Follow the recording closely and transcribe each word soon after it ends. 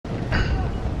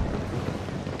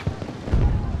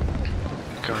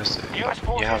guys US you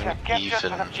forces haven't have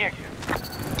captured an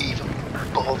objective. even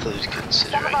bothered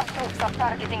considering Some of our troops are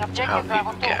targeting how objective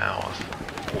Bravo people 2. get out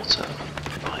of water.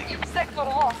 Like, Sector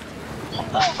lost. what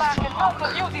the Fall back and mount a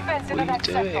fuck? new defense in What the are you next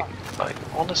doing? sector. Like,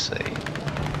 honestly.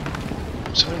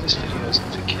 I'm sorry this video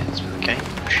isn't for kids, but the game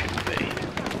should be.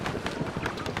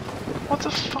 What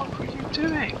the fuck were you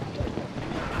doing?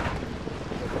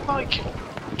 Like,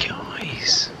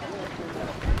 guys.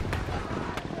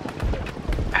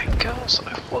 And girls,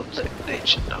 like, what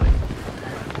literally,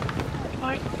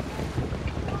 like,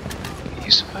 what are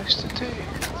you supposed to do?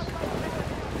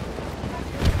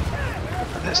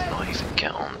 And let's not even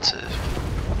get on to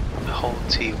the whole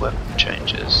T weapon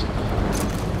changes,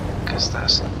 because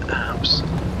that's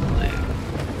absolutely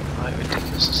like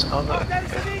ridiculous. Oh look,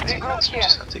 we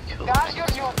just had to kill them. Guard your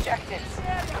new objectives.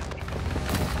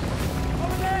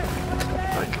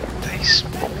 Like, they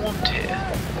spawned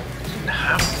here, they didn't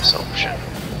have this option.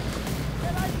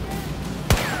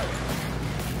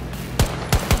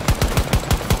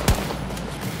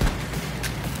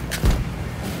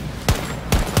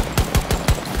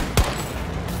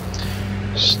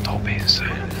 Stop being so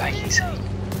lazy.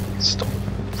 Stop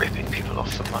ripping people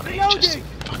off for money just to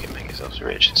fucking make yourselves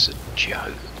rich. It's a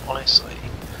joke, honestly.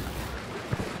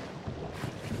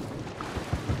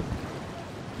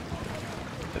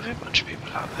 There are a bunch of people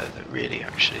out there that really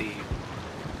actually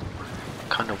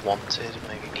kind of wanted and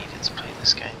maybe needed to play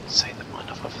this game and say they might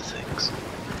have other things.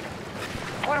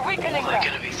 We're weakening All they're them.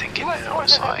 going to be thinking US now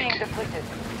is forces are being like depleted.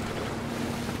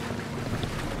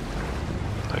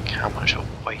 how much of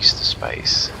a waste of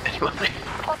space anyone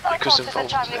like was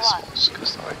involved in this was,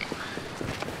 because like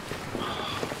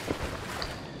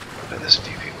but there's a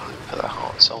few people who put their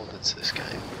heart and soul into this game,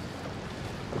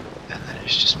 and then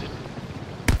it's just been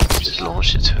just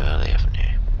launched it too early, haven't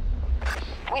you?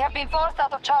 We have been forced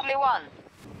out of Charlie 1.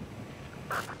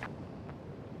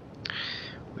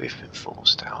 We've been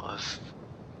forced out of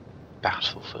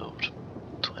Battlefield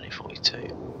 2042.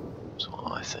 That's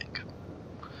what I think.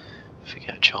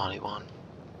 Forget Charlie 1.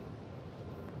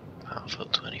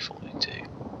 Battlefield 2042.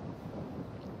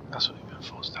 That's what we've been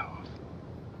forced out of.